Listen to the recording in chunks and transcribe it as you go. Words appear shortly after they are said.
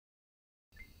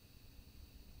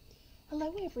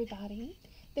Hello everybody.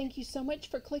 Thank you so much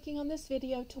for clicking on this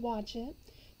video to watch it.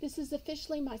 This is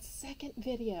officially my second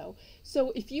video.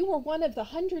 So if you were one of the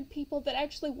 100 people that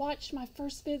actually watched my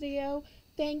first video,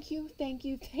 thank you, thank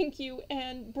you, thank you,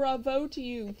 and bravo to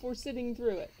you for sitting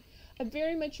through it. I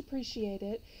very much appreciate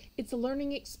it. It's a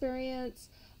learning experience.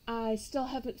 I still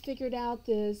haven't figured out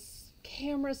this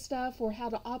camera stuff or how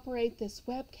to operate this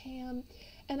webcam,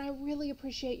 and I really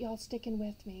appreciate y'all sticking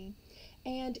with me.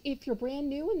 And if you're brand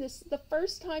new and this is the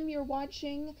first time you're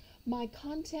watching my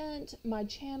content, my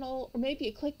channel, or maybe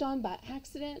you clicked on by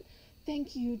accident,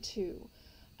 thank you too.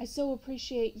 I so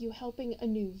appreciate you helping a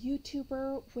new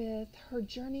YouTuber with her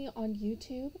journey on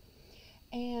YouTube.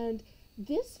 And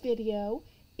this video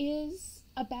is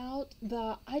about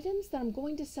the items that I'm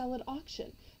going to sell at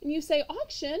auction. And you say,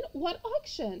 auction? What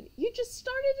auction? You just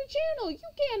started a channel. You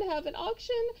can't have an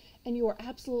auction. And you are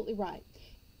absolutely right.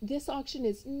 This auction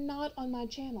is not on my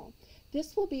channel.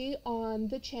 This will be on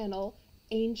the channel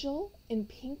Angel in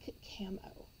Pink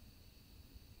Camo.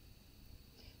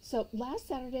 So last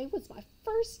Saturday was my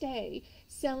first day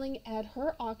selling at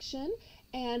her auction,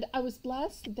 and I was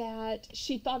blessed that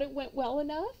she thought it went well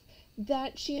enough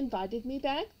that she invited me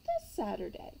back this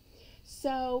Saturday.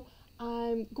 So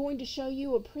I'm going to show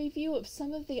you a preview of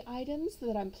some of the items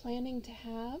that I'm planning to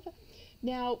have.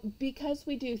 Now, because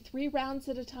we do 3 rounds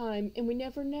at a time and we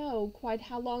never know quite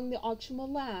how long the auction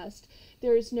will last,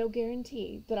 there is no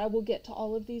guarantee that I will get to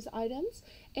all of these items,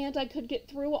 and I could get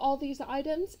through all these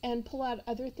items and pull out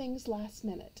other things last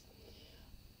minute.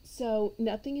 So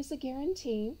nothing is a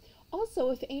guarantee.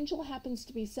 Also, if Angel happens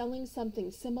to be selling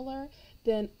something similar,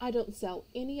 then I don't sell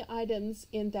any items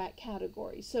in that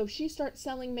category. So if she starts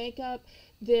selling makeup,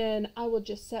 then I will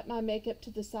just set my makeup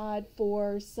to the side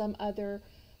for some other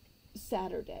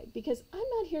Saturday, because I'm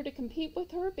not here to compete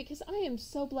with her, because I am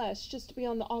so blessed just to be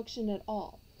on the auction at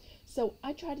all. So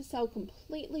I try to sell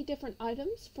completely different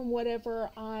items from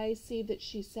whatever I see that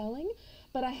she's selling,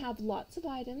 but I have lots of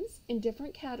items in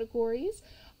different categories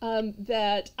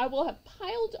that I will have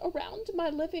piled around my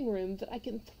living room that I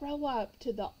can throw up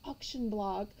to the auction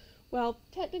block. Well,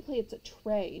 technically it's a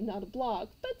tray, not a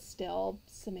block, but still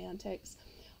semantics,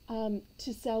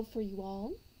 to sell for you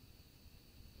all.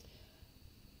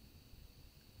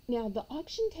 Now, the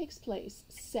auction takes place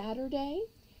Saturday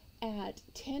at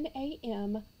 10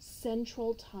 a.m.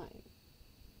 Central Time.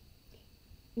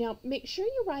 Now, make sure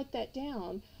you write that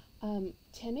down, 10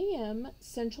 a.m.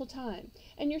 Central Time.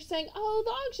 And you're saying, oh,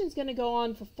 the auction's going to go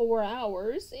on for 4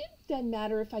 hours. It doesn't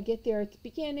matter if I get there at the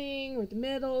beginning or the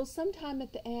middle, sometime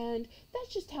at the end.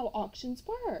 That's just how auctions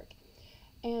work.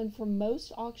 And for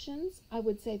most auctions, I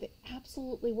would say they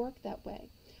absolutely work that way.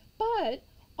 But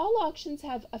all auctions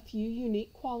have a few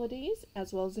unique qualities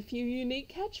as well as a few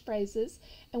unique catchphrases,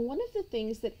 and one of the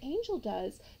things that Angel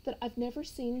does that I've never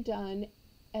seen done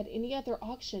at any other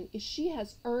auction is she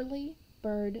has early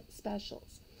bird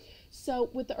specials. So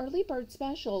with the early bird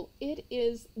special, it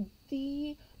is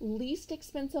the least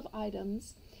expensive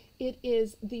items, it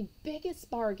is the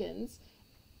biggest bargains,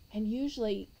 and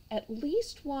usually at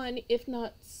least one, if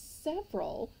not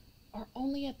several, are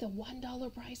only at the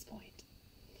 $1 price point.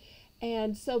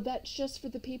 And so that's just for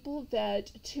the people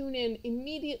that tune in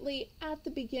immediately at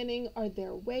the beginning, or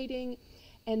they're waiting,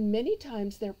 and many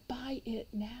times they're buy it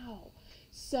now.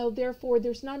 So therefore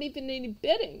there's not even any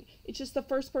bidding. It's just the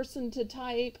first person to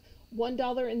type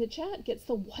 $1 in the chat gets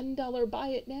the $1 buy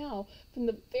it now from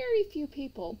the very few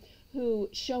people who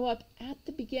show up at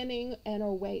the beginning and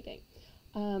are waiting.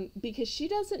 Because she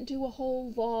doesn't do a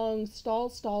whole long stall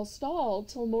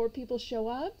till more people show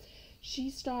up.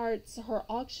 She starts her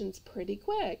auctions pretty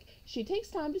quick. She takes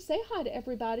time to say hi to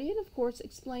everybody and, of course,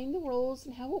 explain the rules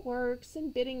and how it works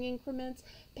and bidding increments,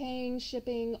 paying,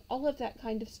 shipping, all of that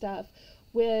kind of stuff,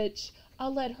 which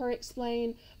I'll let her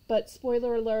explain, but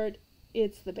spoiler alert,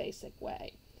 it's the basic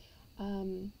way.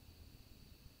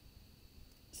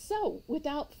 So,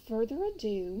 without further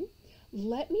ado,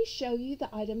 let me show you the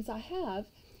items I have.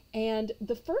 And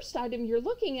the first item you're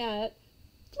looking at,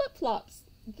 flip-flops.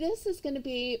 This is going to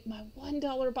be my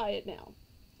 $1 buy it now.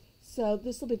 So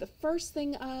this will be the first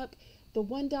thing up, the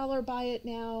 $1 buy it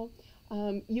now.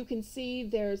 You can see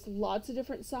there's lots of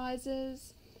different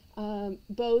sizes,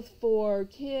 both for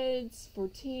kids, for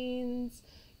teens.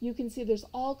 You can see there's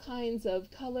all kinds of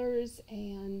colors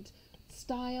and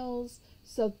styles.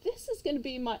 So this is going to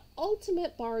be my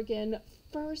ultimate bargain,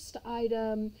 first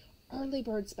item, early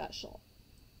bird special.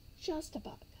 Just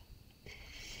 $1.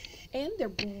 And they're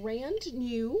brand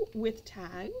new with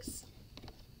tags.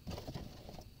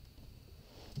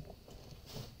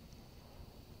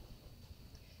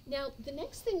 Now, the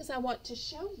next things I want to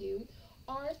show you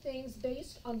are things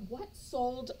based on what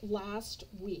sold last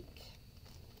week.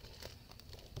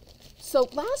 So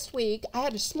last week I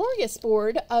had a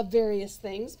smorgasbord of various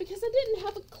things because I didn't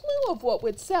have a clue of what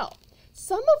would sell.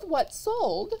 Some of what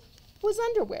sold was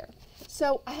underwear.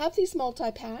 So I have these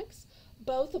multi-packs,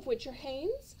 both of which are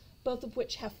Hanes, both of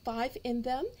which have 5 in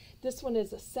them. This one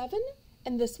is a 7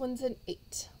 and this one's an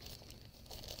 8.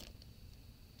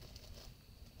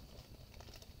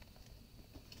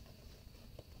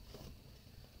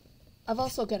 I've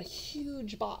also got a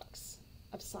huge box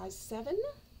of size 7.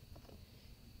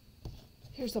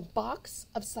 Here's a box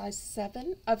of size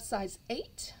 7, of size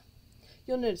 8.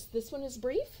 You'll notice this one is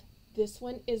brief, this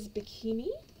one is bikini.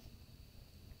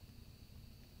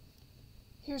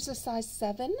 Here's a size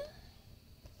 7.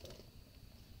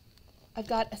 I've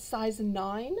got a size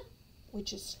 9,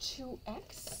 which is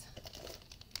 2X.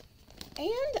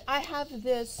 And I have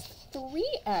this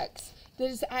 3X that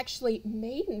is actually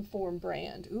Maidenform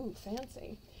brand. Ooh,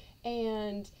 fancy.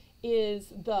 And is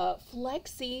the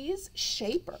Flexies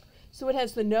Shaper. So it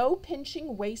has the no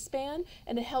pinching waistband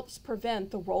and it helps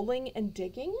prevent the rolling and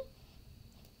digging.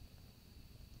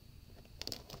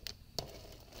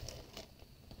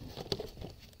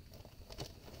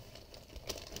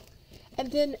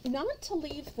 And then, not to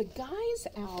leave the guys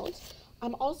out,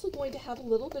 I'm also going to have a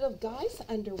little bit of guys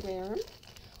underwear.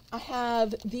 I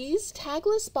have these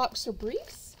tagless boxer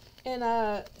briefs in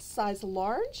a size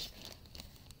large,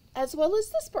 as well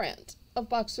as this brand of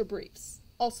boxer briefs,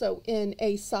 also in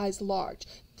a size large.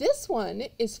 This one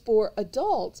is for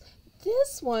adults.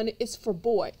 This one is for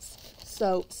boys.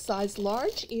 So size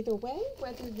large either way,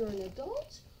 whether you're an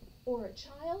adult or a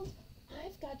child,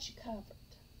 I've got you covered.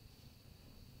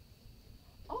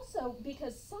 Also,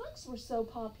 because socks were so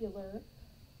popular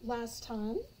last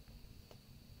time,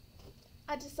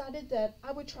 I decided that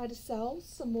I would try to sell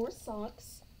some more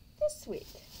socks this week.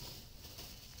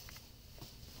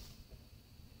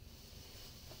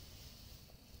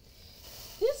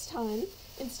 This time,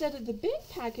 instead of the big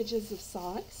packages of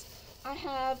socks, I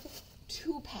have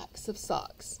 2 packs of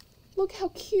socks. Look how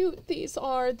cute these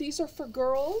are. These are for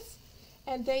girls,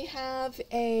 and they have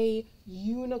a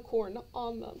unicorn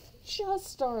on them.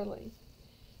 Just darling.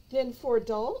 Then for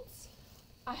adults,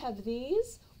 I have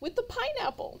these with the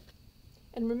pineapple.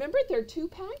 And remember, they're 2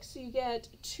 packs, so you get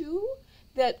 2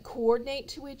 that coordinate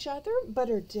to each other but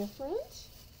are different.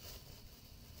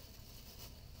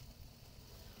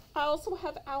 I also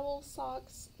have owl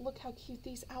socks. Look how cute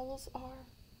these owls are.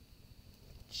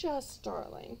 Just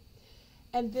darling.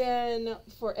 And then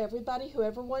for everybody,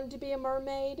 whoever wanted to be a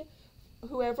mermaid,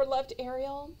 whoever loved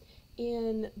Ariel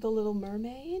in The Little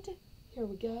Mermaid, here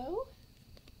we go.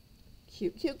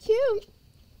 Cute, cute, cute.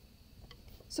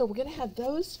 So we're going to have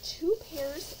those 2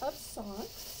 pairs of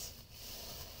socks.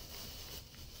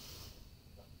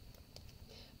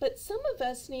 But some of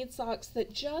us need socks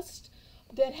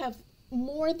that have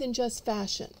more than just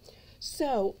fashion.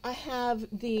 So I have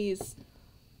these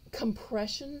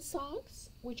compression socks,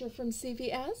 which are from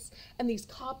CVS, and these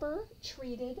copper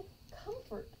treated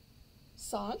comfort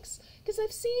socks, because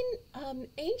I've seen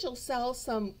Angel sell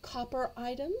some copper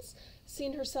items,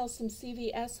 seen her sell some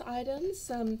CVS items,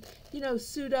 some,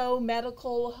 pseudo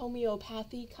medical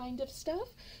homeopathy kind of stuff.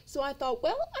 So I thought,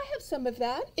 well, I have some of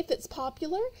that. If it's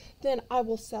popular, then I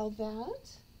will sell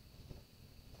that.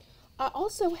 I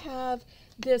also have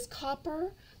this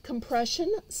copper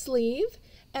compression sleeve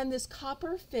and this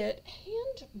copper fit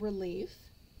hand relief.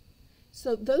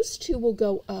 So those 2 will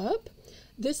go up.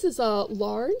 This is a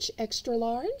large, extra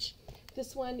large.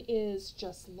 This one is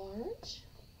just large.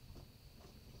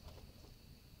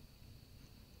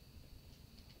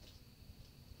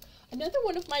 Another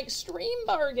one of my extreme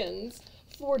bargains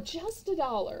for just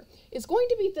 $1 is going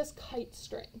to be this kite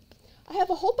string. I have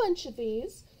a whole bunch of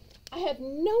these. I have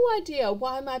no idea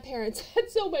why my parents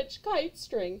had so much kite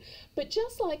string, but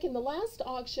just like in the last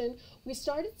auction, we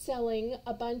started selling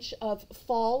a bunch of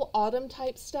fall, autumn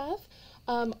type stuff,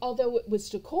 although it was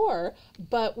decor,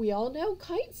 but we all know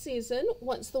kite season,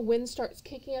 once the wind starts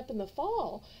kicking up in the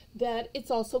fall, that it's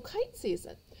also kite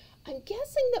season. I'm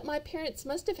guessing that my parents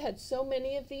must have had so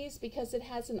many of these because it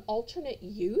has an alternate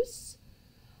use.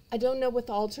 I don't know what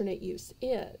the alternate use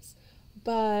is,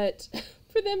 but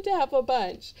for them to have a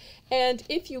bunch. And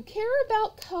if you care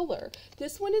about color,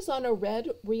 this one is on a red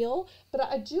reel, but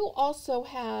I do also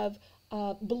have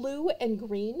blue and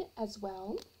green as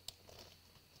well.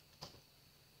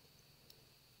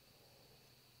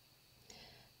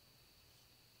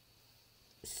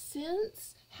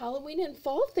 Since Halloween and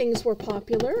fall things were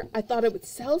popular, I thought I would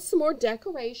sell some more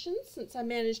decorations since I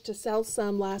managed to sell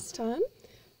some last time.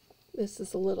 This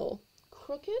is a little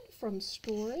crooked from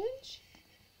storage.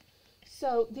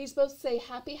 So these both say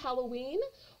Happy Halloween.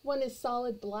 One is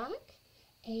solid black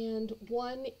and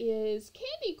one is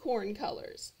candy corn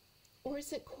colors. Or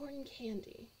is it corn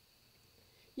candy?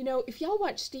 You know, if y'all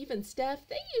watch Steve and Steph,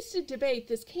 they used to debate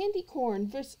this candy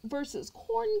corn versus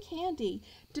corn candy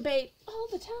debate all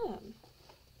the time.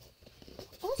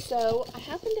 Also, I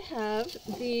happen to have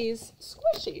these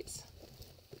squishies.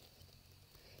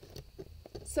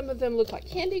 Some of them look like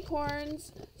candy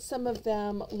corns. Some of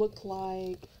them look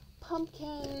like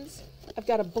pumpkins. I've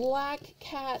got a black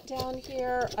cat down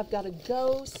here. I've got a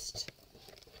ghost.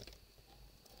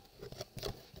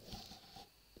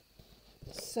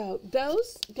 So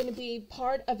those are going to be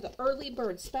part of the early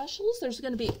bird specials. There's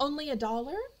going to be only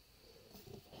 $1.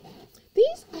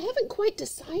 These, I haven't quite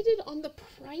decided on the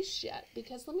price yet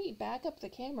because let me back up the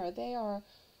camera. They are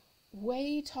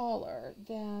way taller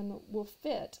than will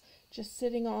fit just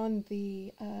sitting on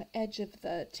the edge of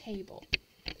the table.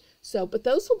 So, but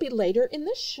those will be later in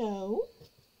the show.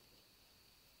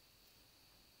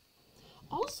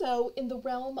 Also, in the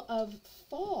realm of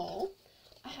fall,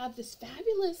 I have this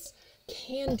fabulous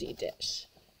candy dish.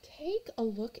 Take a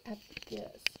look at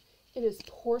this. It is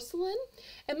porcelain,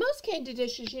 and most candy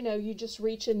dishes, you know, you just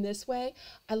reach in this way.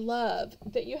 I love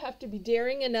that you have to be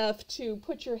daring enough to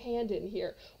put your hand in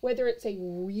here, whether it's a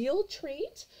real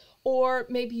treat or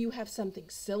maybe you have something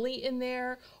silly in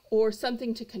there or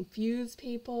something to confuse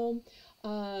people,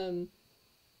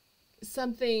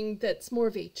 something that's more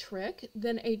of a trick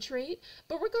than a treat.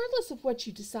 But regardless of what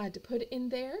you decide to put in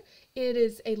there, it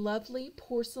is a lovely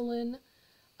porcelain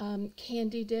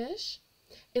candy dish.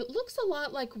 It looks a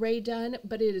lot like Ray Dunn,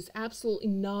 but it is absolutely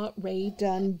not Ray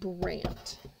Dunn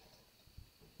brand.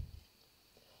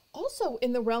 Also,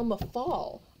 in the realm of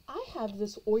fall, I have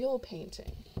this oil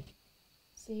painting.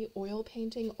 See, oil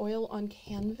painting, oil on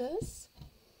canvas.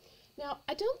 Now,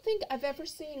 I don't think I've ever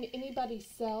seen anybody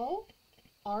sell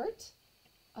art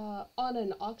on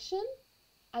an auction.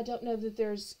 I don't know that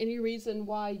there's any reason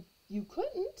why you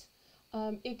couldn't.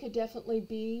 It could definitely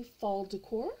be fall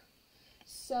decor.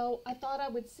 So I thought I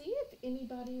would see if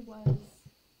anybody was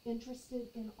interested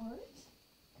in art.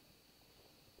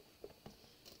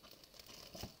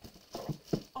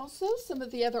 Also, some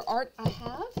of the other art I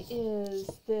have is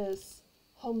this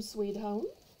Home Sweet Home.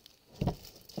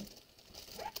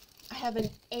 I have an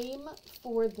Aim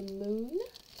for the Moon.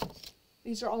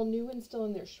 These are all new and still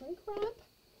in their shrink wrap.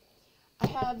 I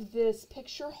have this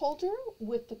picture holder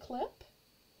with the clip.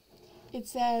 It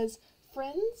says,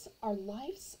 "Friends are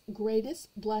life's greatest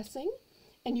blessing,"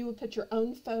 and you would put your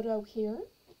own photo here.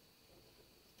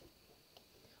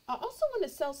 I also want to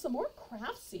sell some more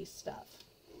craftsy stuff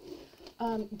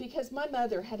because my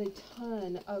mother had a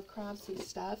ton of craftsy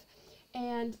stuff,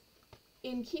 and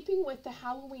in keeping with the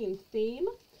Halloween theme,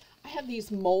 I have these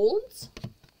molds.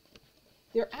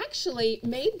 They're actually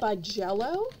made by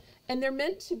Jell-O, and they're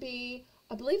meant to be,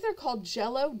 I believe they're called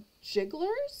Jell-O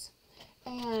jigglers,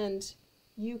 and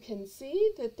you can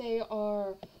see that they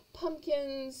are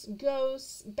pumpkins,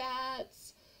 ghosts,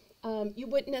 bats. You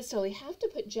wouldn't necessarily have to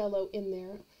put Jell-O in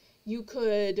there. You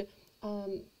could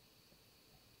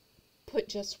put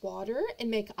just water and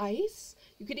make ice.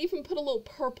 You could even put a little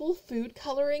purple food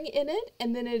coloring in it,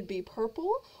 and then it'd be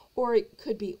purple, or it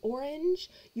could be orange.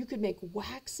 You could make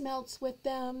wax melts with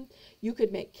them. You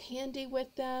could make candy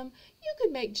with them. You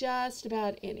could make just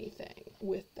about anything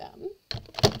with them.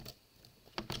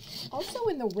 Also,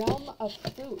 in the realm of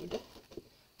food,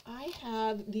 I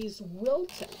have these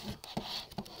Wilton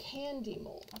candy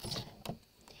molds.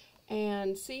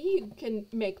 And see, you can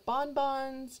make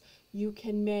bonbons, you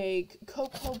can make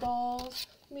cocoa balls.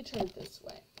 Let me turn it this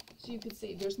way so you can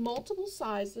see there's multiple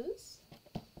sizes.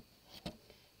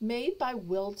 Made by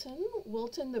Wilton.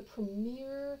 Wilton, the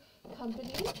premier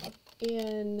company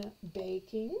in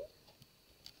baking.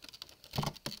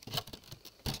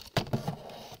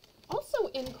 Also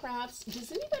in crafts,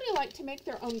 does anybody like to make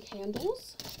their own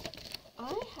candles?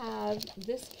 I have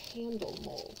this candle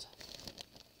mold.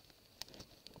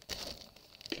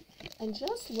 And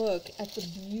just look at the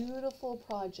beautiful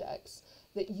projects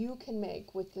that you can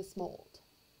make with this mold.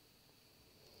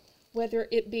 Whether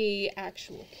it be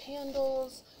actual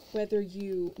candles, whether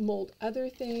you mold other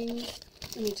things.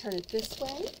 Let me turn it this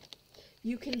way.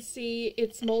 You can see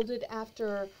it's molded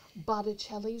after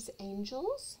Botticelli's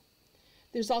Angels.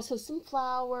 There's also some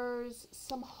flowers,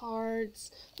 some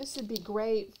hearts. This would be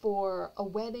great for a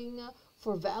wedding,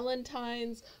 for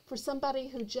Valentine's, for somebody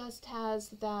who just has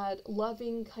that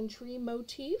loving country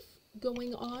motif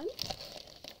going on.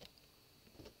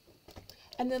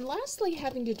 And then lastly,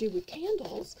 having to do with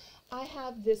candles, I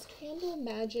have this Candle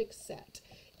Magic set.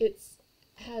 It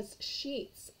has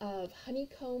sheets of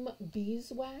honeycomb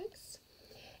beeswax.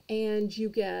 and you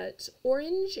get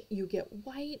orange, you get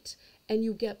white, and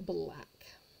you get black.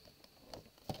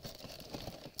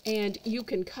 And you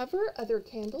can cover other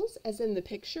candles as in the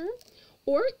picture,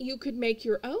 or you could make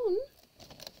your own.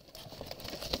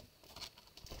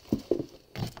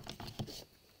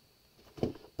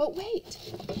 But wait,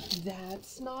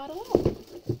 that's not all.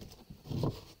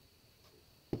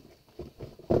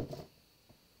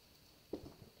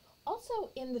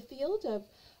 Also, in the field of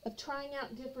trying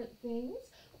out different things,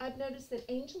 I've noticed that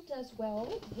Angel does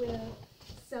well with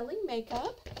selling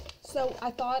makeup. So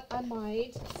I thought I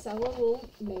might sell a little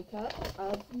makeup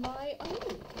of my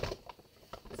own.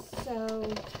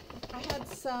 So I had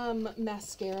some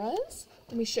mascaras.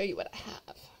 Let me show you what I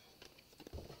have.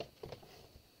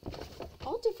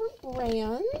 All different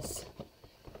brands.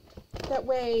 That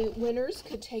way winners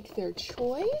could take their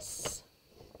choice.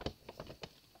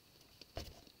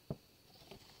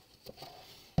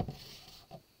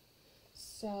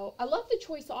 So I love the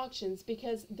choice auctions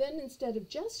because then instead of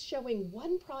just showing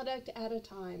one product at a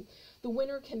time, the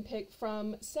winner can pick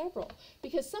from several.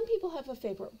 Because some people have a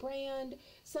favorite brand,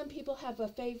 some people have a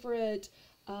favorite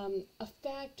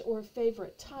effect or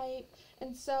favorite type,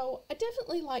 and so I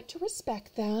definitely like to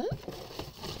respect that.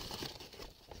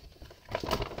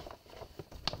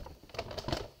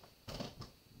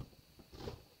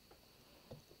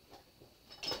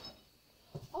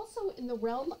 Also in the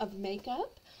realm of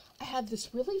makeup, I have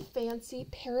this really fancy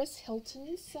Paris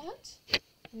Hilton set.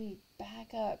 Let me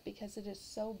back up because it is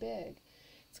so big.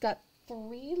 It's got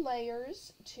 3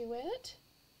 layers to it.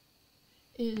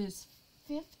 It is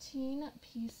 15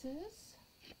 pieces.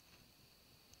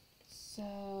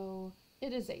 So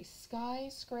it is a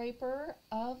skyscraper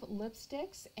of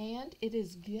lipsticks and it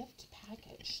is gift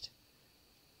packaged.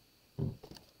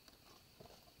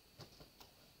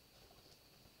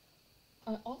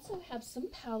 I also have some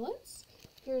palettes.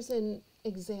 Here's an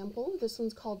example. This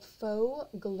one's called Faux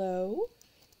Glow.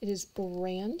 It is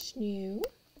brand new.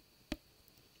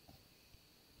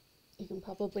 You can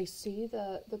probably see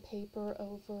the paper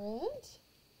over it.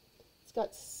 It's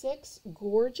got 6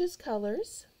 gorgeous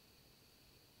colors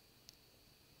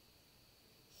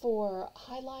for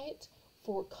highlight,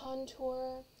 for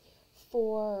contour,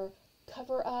 for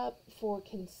cover up, for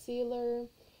concealer,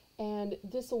 and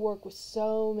this will work with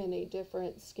so many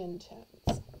different skin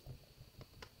tones.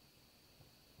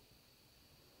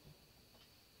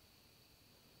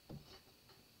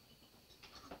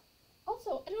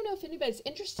 Also, I don't know if anybody's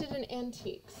interested in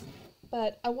antiques,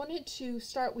 but I wanted to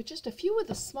start with just a few of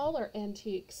the smaller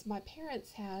antiques my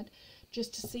parents had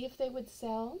just to see if they would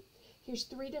sell. Here's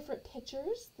 3 different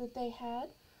pictures that they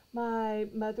had. My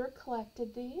mother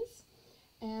collected these,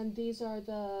 and these are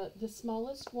the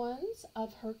smallest ones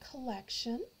of her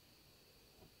collection.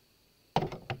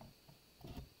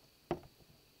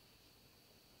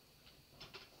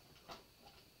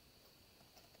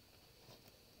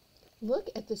 Look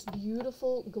at this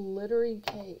beautiful glittery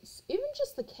case. Even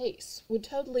just the case would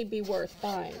totally be worth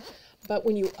buying. But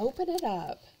when you open it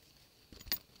up,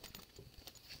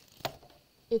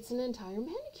 it's an entire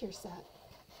manicure set.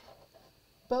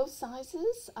 Both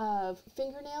sizes of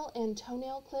fingernail and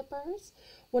toenail clippers,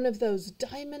 one of those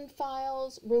diamond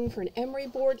files, room for an emery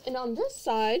board, and on this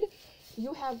side,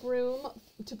 you have room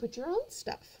to put your own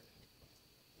stuff.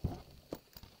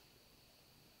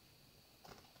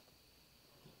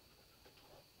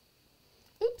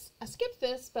 Oops, I skipped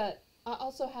this, but I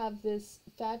also have this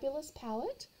fabulous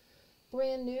palette,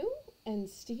 brand new and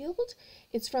sealed.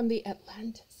 It's from the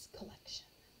Atlantis collection.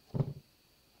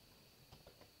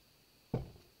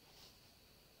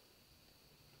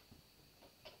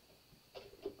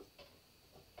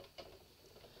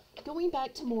 Going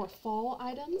back to more fall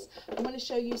items, I want to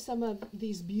show you some of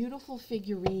these beautiful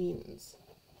figurines.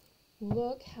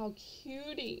 Look how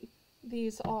cutie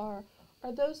these are.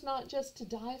 Are those not just to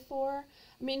die for?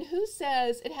 I mean, who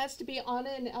says it has to be Anna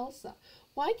and Elsa?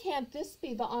 Why can't this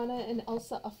be the Anna and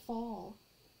Elsa of fall?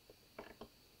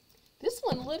 This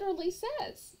one literally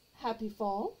says, Happy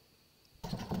Fall.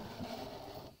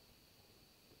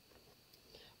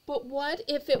 But what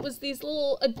if it was these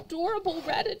little adorable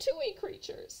ratatouille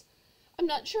creatures? I'm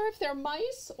not sure if they're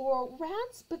mice or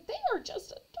rats, but they are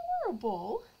just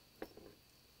adorable.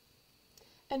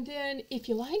 And then if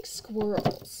you like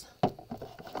squirrels,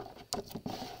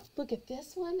 look at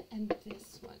this one and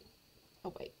this one.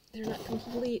 Oh wait, they're not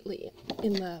completely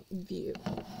in the view.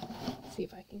 Let's see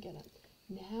if I can get them.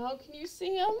 Now can you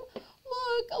see them?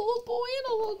 Look, a little boy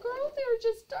and a little girl,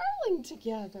 they're just darling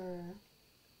together.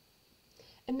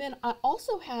 And then I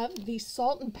also have these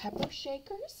salt and pepper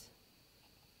shakers,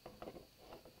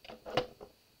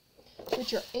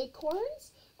 which are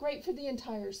acorns, great for the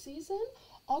entire season.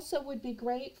 Also would be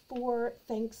great for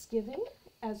Thanksgiving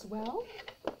as well.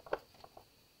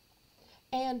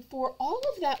 And for all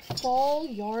of that fall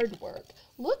yard work,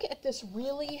 look at this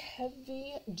really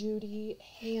heavy duty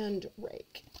hand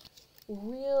rake.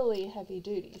 Really heavy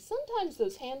duty. Sometimes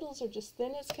those handles are just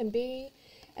thin as can be,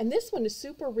 and this one is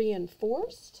super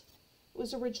reinforced. It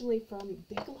was originally from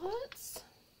Big Lots.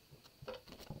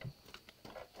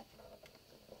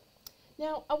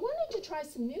 Now, I wanted to try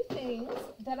some new things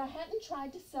that I hadn't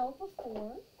tried to sell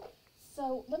before.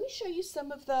 So let me show you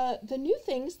some of the new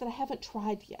things that I haven't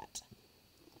tried yet.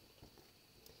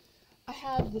 I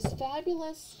have this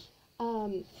fabulous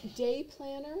day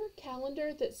planner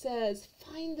calendar that says,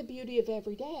 find the beauty of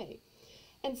every day.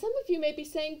 And some of you may be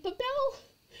saying, but Belle,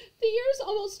 the year's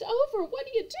almost over. What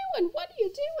are you doing? What are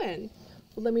you doing?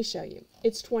 Well, let me show you.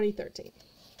 It's 2013.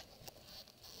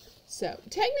 So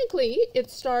technically it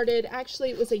started, actually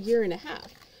it was a year and a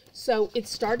half. So it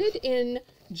started in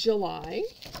July,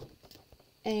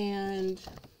 and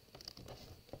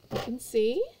you can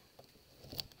see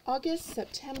August,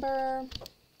 September,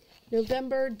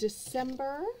 November,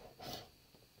 December,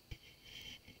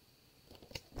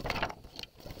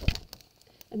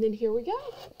 and then here we go.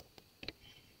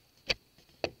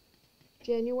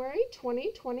 January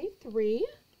 2023.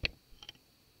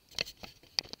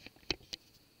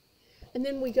 And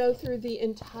then we go through the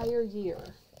entire year.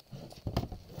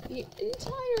 The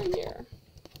entire year.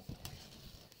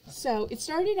 So it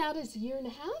started out as a year and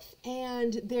a half,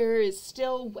 and there is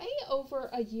still way over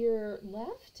a year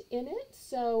left in it.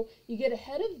 So you get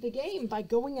ahead of the game by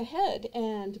going ahead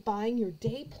and buying your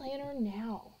day planner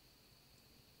now.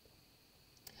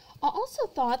 I also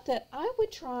thought that I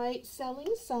would try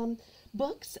selling some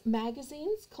books,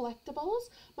 magazines, collectibles.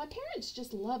 My parents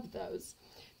just love those.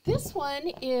 This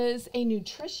one is a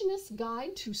nutritionist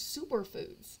guide to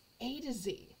superfoods, A to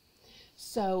Z.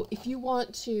 So if you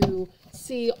want to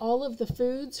see all of the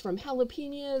foods from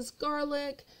jalapenos,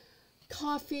 garlic,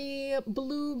 coffee,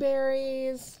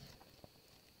 blueberries,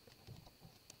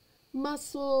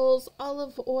 mussels,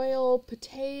 olive oil,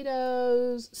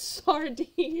 potatoes,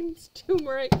 sardines,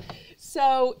 turmeric.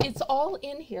 So it's all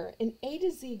in here, an A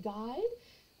to Z guide,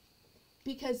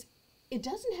 because it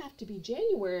doesn't have to be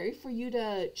January for you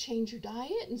to change your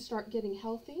diet and start getting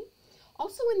healthy.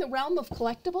 Also in the realm of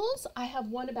collectibles, I have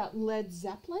one about Led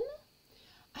Zeppelin.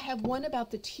 I have one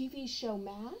about the TV show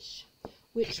MASH,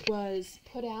 which was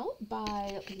put out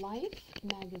by Life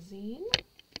magazine.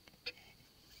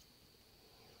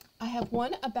 I have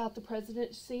one about the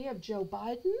presidency of Joe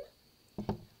Biden.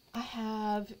 I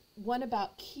have one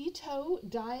about keto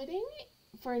dieting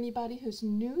for anybody who's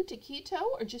new to keto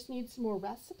or just needs some more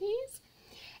recipes.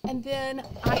 And then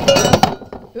I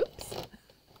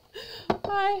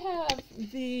have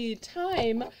the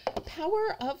Time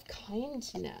Power of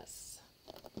Kindness.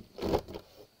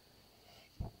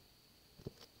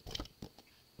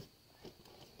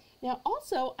 Now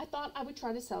also, I thought I would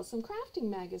try to sell some crafting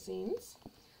magazines.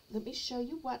 Let me show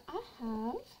you what I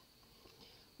have.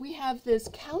 We have this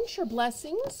Count Your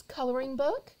Blessings coloring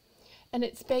book, and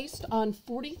it's based on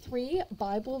 43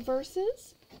 Bible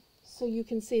verses. So you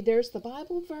can see there's the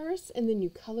Bible verse, and then you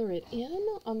color it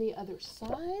in on the other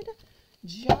side.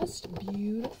 Just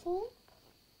beautiful.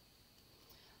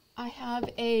 I have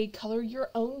a color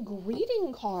your own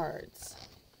greeting cards.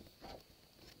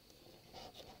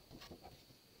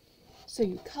 So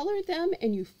you color them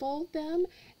and you fold them,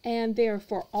 and they're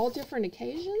for all different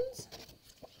occasions.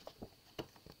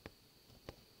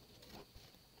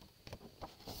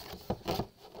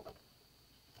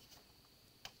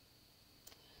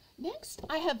 Next,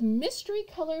 I have mystery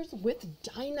colors with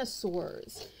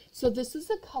dinosaurs. So this is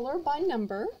a color by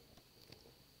number,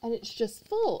 and it's just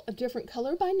full of different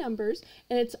color by numbers,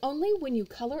 and it's only when you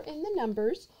color in the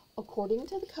numbers according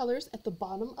to the colors at the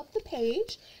bottom of the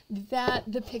page that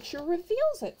the picture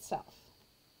reveals itself.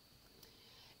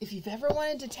 If you've ever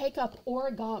wanted to take up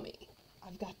origami,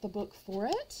 I've got the book for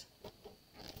it.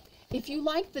 If you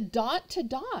like the dot to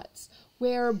dots,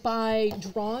 where by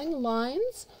drawing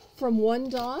lines from one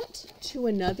dot to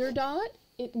another dot,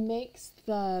 it makes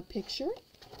the picture,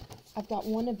 I've got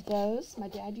one of those. My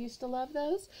dad used to love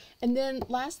those. And then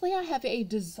lastly, I have a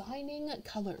Designing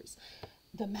Colors.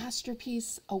 The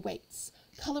masterpiece awaits.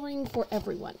 Coloring for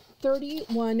everyone.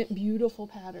 31 beautiful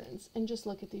patterns. And just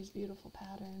look at these beautiful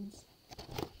patterns.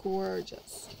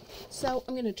 Gorgeous. So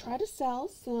I'm going to try to sell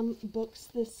some books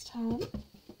this time.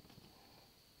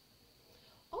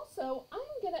 Also, I'm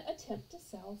going to attempt to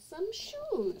sell some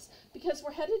shoes because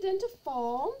we're headed into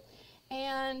fall,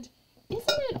 and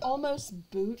isn't it almost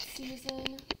boot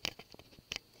season?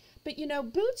 But you know,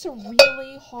 boots are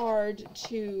really hard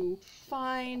to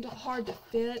find, hard to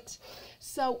fit.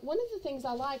 So one of the things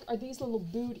I like are these little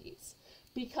booties,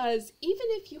 because even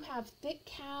if you have thick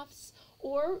calves,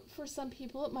 or for some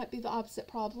people it might be the opposite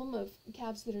problem of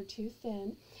calves that are too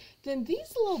thin, then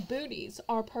these little booties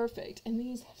are perfect. And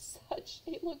these have such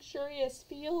a luxurious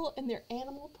feel, and they're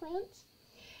animal print.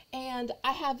 And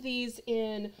I have these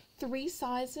in 3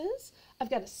 sizes. I've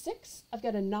got a 6, I've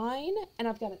got a 9, and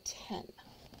I've got a 10.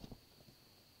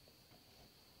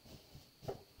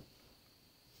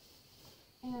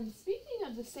 And speaking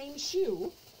of the same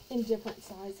shoe in different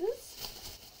sizes,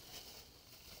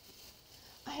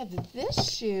 I have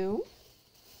this shoe.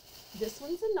 This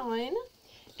one's a 9,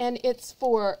 and it's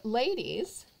for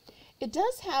ladies. It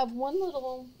does have one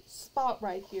little spot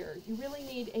right here. You really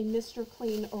need a Mr.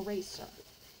 Clean eraser.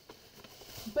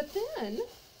 But then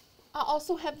I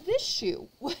also have this shoe,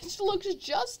 which looks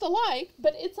just alike,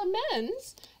 but it's a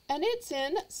men's, and it's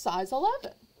in size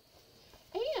 11.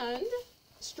 And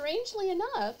strangely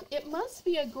enough, it must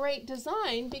be a great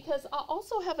design, because I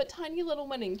also have a tiny little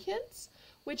one in kids,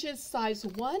 which is size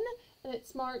 1, and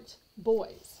it's marked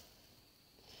boys.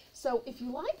 So if you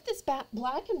like this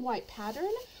black and white pattern,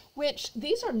 which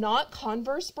these are not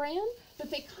Converse brand,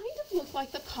 but they kind of look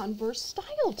like the Converse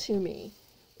style to me.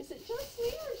 Is it just me,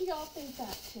 or do y'all think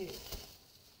that too?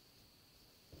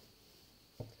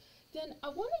 Then I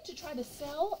wanted to try to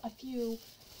sell a few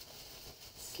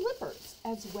slippers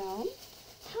as well.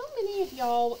 How many of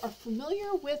y'all are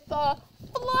familiar with the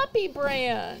Floppy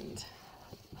brand?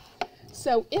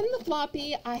 So in the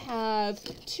Floppy, I have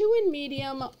 2 in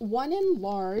medium, 1 in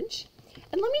large.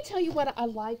 And let me tell you what I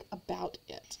like about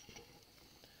it.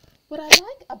 What I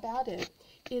like about it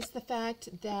is the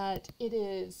fact that it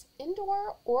is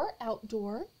indoor or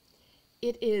outdoor.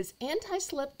 It is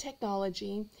anti-slip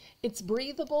technology. It's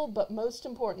breathable, but most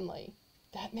importantly,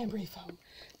 that memory foam.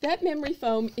 That memory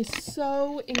foam is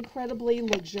so incredibly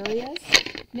luxurious.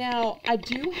 Now, I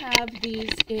do have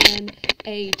these in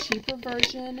a cheaper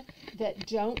version that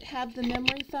don't have the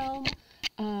memory foam.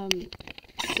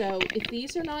 So if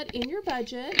these are not in your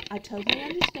budget, I totally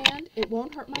understand. It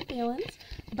won't hurt my feelings.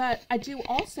 But I do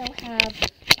also have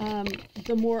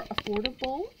the more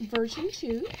affordable version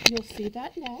too. You'll see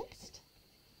that next.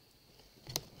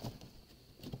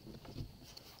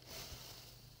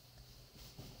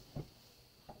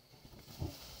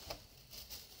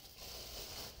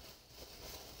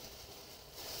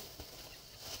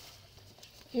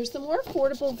 Here's the more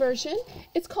affordable version.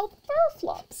 It's called Fur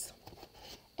Flops.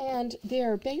 And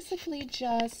they're basically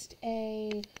just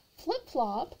a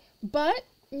flip-flop, but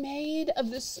made of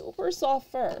this super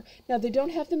soft fur. Now, they don't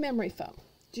have the memory foam.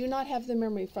 Do not have the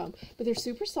memory foam, but they're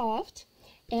super soft.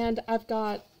 And I've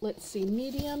got, let's see,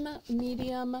 medium,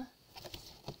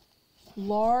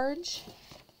 large,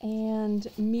 and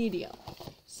medium.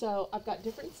 So I've got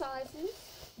different sizes,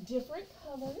 different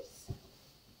colors.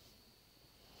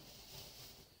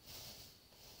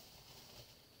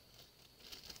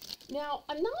 Now,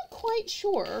 I'm not quite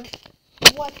sure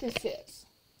what this is.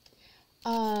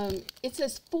 It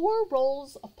says 4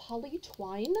 rolls of poly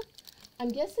twine. I'm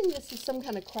guessing this is some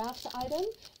kind of craft item.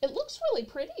 It looks really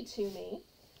pretty to me.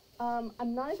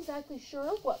 I'm not exactly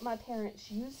sure what my parents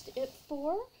used it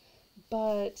for,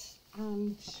 but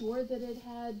I'm sure that it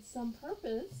had some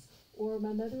purpose, or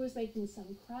my mother was making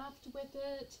some craft with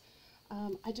it.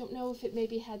 I don't know if it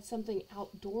maybe had something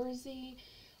outdoorsy.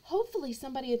 Hopefully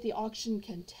somebody at the auction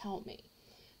can tell me,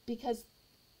 because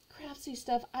craftsy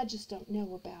stuff I just don't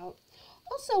know about.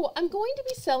 Also, I'm going to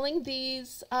be selling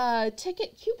these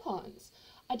ticket coupons.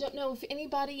 I don't know if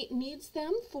anybody needs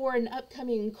them for an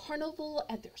upcoming carnival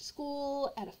at their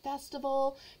school, at a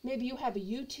festival. Maybe you have a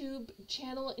YouTube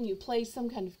channel and you play some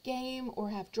kind of game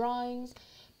or have drawings,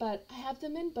 but I have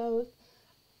them in both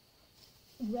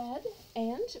red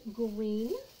and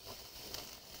green.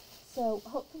 So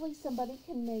hopefully somebody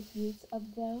can make use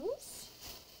of those.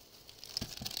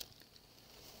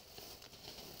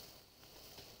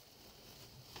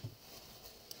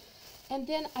 And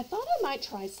then I thought I might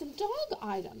try some dog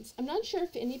items. I'm not sure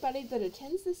if anybody that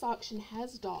attends this auction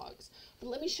has dogs, but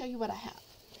let me show you what I have.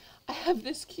 I have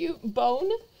this cute bone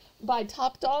by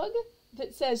Top Dog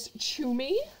that says "Chew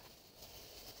Me."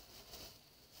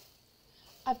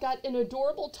 I've got an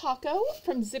adorable taco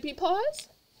from Zippy Paws.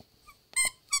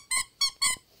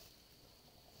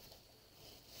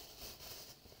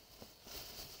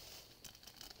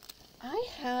 I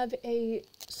have a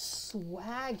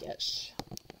Swaggish.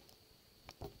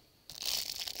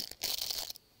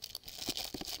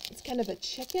 It's kind of a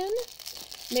chicken.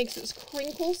 Makes its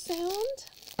crinkle sound.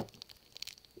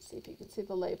 Let's see if you can see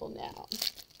the label now.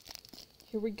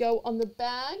 Here we go on the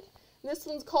bag. This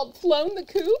one's called Flown the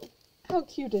Coop. How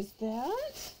cute is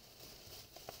that?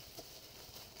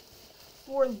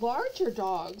 For larger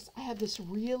dogs, I have this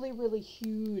really, really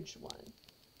huge one.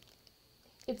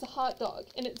 It's a hot dog,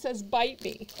 and it says bite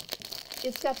me.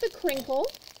 It's got the crinkle,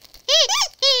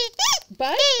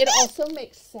 but it also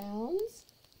makes sounds.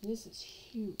 This is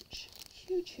huge,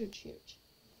 huge, huge, huge.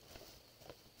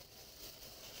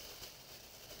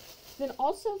 Then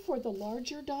also for the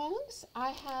larger dogs, I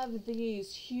have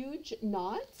these huge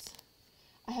knots.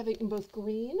 I have it in both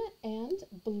green and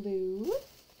blue.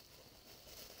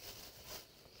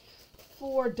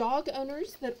 For dog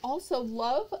owners that also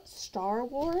love Star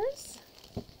Wars,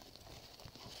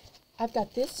 I've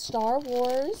got this Star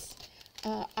Wars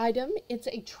item. It's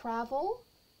a travel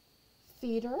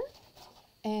feeder.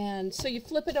 And so you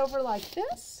flip it over like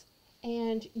this,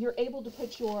 and you're able to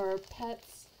put your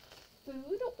pet's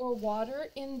food or water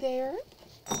in there.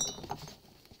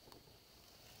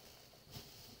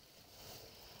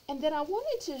 And then I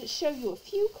wanted to show you a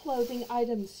few clothing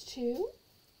items too.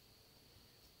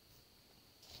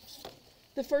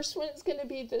 The first one is going to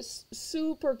be this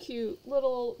super cute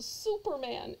little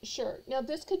Superman shirt. Now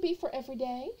this could be for every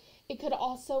day. It could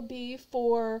also be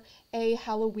for a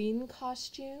Halloween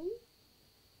costume.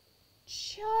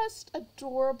 Just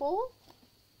adorable.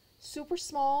 Super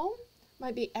small.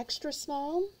 Might be extra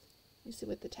small. Let me see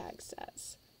what the tag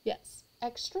says. Yes,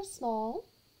 extra small.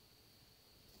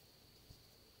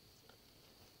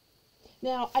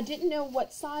 Now, I didn't know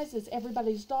what sizes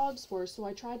everybody's dogs were, so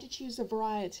I tried to choose a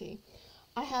variety.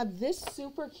 I have this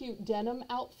super cute denim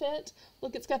outfit.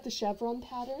 Look, it's got the chevron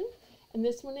pattern. And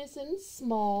this one is in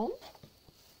small.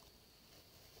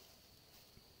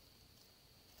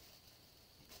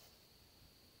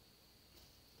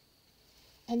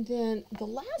 And then the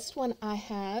last one I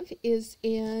have is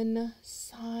in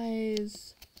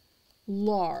size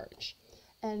large.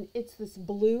 And it's this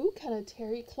blue kind of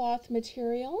terry cloth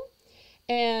material.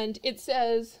 And it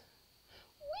says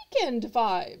weekend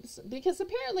vibes, because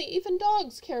apparently even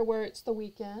dogs care where it's the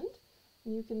weekend.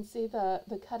 And you can see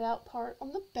the cutout part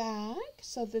on the back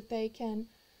so that they can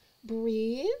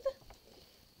breathe.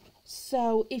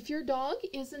 So if your dog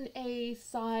isn't a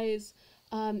size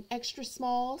extra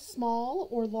small, small,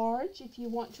 or large, if you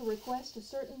want to request a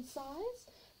certain size,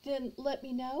 then let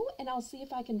me know and I'll see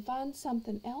if I can find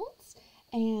something else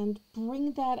and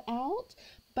bring that out.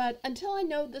 But until I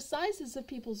know the sizes of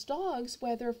people's dogs,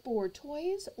 whether for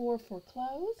toys or for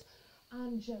clothes,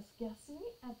 I'm just guessing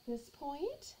at this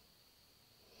point.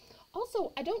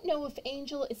 Also, I don't know if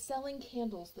Angel is selling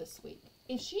candles this week.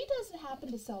 If she doesn't happen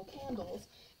to sell candles,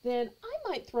 then I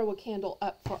might throw a candle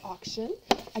up for auction.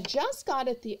 I just got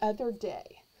it the other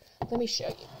day. Let me show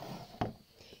you.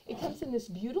 It comes in this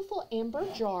beautiful amber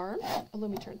jar. Oh, let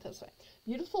me turn it this way.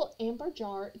 Beautiful amber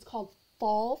jar. It's called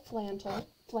Fall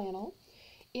Flannel.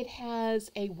 It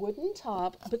has a wooden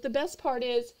top, but the best part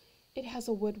is it has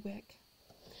a wood wick.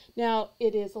 Now,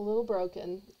 it is a little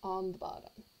broken on the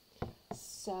bottom.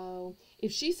 So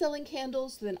if she's selling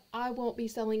candles, then I won't be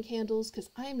selling candles because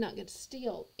I am not going to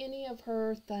steal any of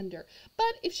her thunder.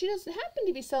 But if she doesn't happen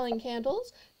to be selling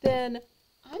candles, then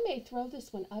I may throw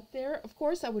this one up there. Of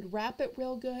course, I would wrap it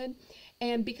real good.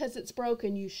 And because it's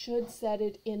broken, you should set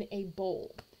it in a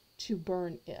bowl to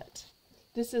burn it.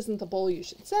 This isn't the bowl you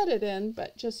should set it in,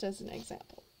 but just as an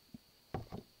example.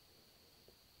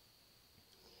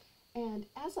 And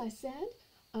as I said,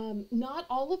 not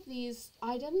all of these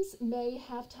items may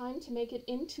have time to make it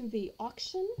into the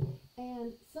auction,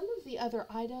 and some of the other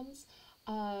items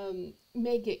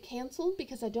may get canceled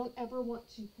because I don't ever want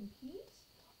to compete.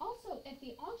 Also, at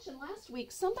the auction last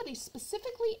week, somebody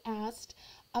specifically asked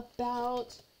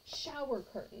about shower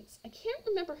curtains. I can't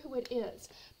remember who it is,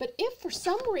 but if for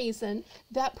some reason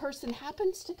that person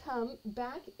happens to come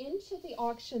back into the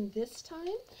auction this time,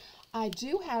 I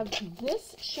do have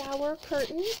this shower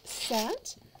curtain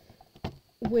set,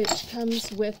 which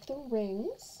comes with the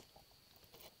rings.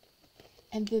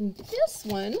 And then this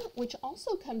one, which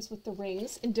also comes with the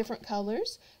rings in different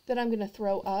colors, that I'm going to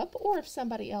throw up, or if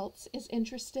somebody else is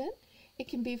interested. It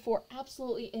can be for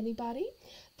absolutely anybody.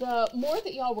 The more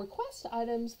that y'all request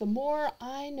items, the more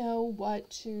I know what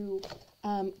to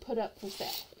put up for sale.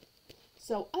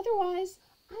 So otherwise,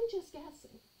 I'm just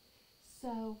guessing.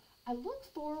 So I look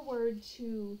forward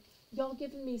to y'all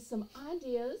giving me some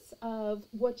ideas of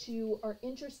what you are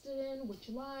interested in, what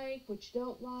you like, what you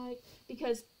don't like,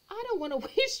 because I don't want to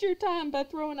waste your time by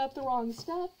throwing up the wrong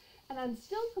stuff, and I'm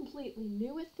still completely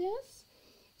new at this.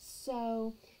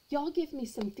 So y'all give me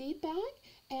some feedback,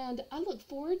 and I look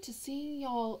forward to seeing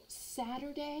y'all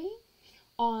Saturday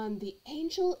on the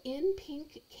Angel in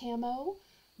Pink Camo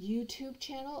YouTube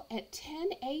channel at 10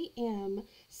 a.m.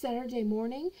 Saturday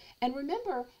morning. And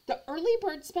remember, the early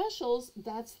bird specials,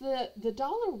 that's the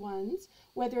dollar ones,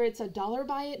 whether it's $1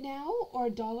 buy it now or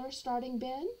 $1 starting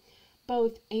bin.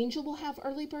 Both Angel will have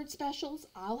early bird specials.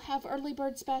 I'll have early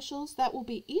bird specials. That will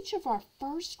be each of our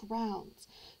first rounds.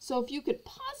 So if you could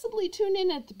possibly tune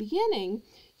in at the beginning,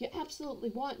 you absolutely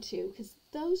want to, because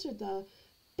those are the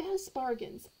best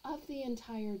bargains of the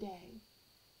entire day.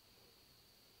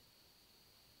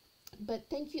 But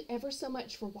thank you ever so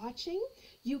much for watching.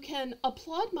 You can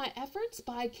applaud my efforts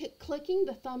by clicking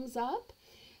the thumbs up.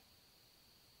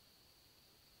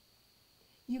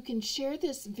 You can share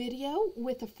this video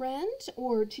with a friend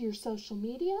or to your social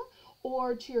media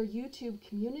or to your YouTube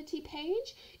community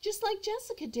page, just like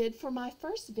Jessica did for my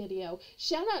first video.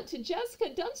 Shout out to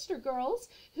Jessica Dunster Girls,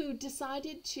 who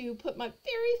decided to put my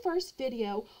very first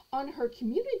video on her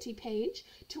community page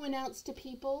to announce to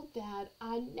people that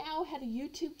I now had a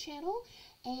YouTube channel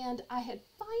and I had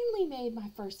finally made my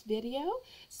first video.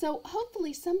 So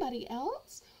hopefully somebody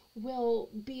else will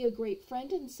be a great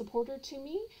friend and supporter to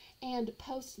me and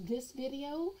post this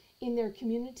video in their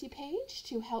community page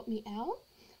to help me out.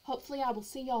 Hopefully I will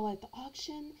see y'all at the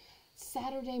auction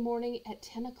Saturday morning at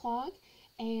 10 o'clock.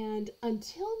 And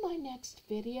until my next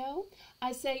video,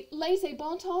 I say laissez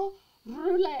bon temps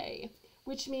rouler,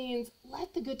 which means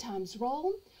let the good times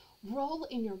roll. Roll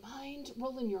in your mind,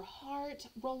 roll in your heart,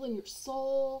 roll in your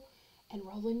soul, and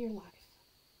roll in your life.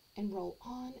 And roll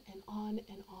on and on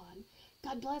and on.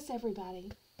 God bless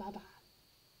everybody. Bye-bye.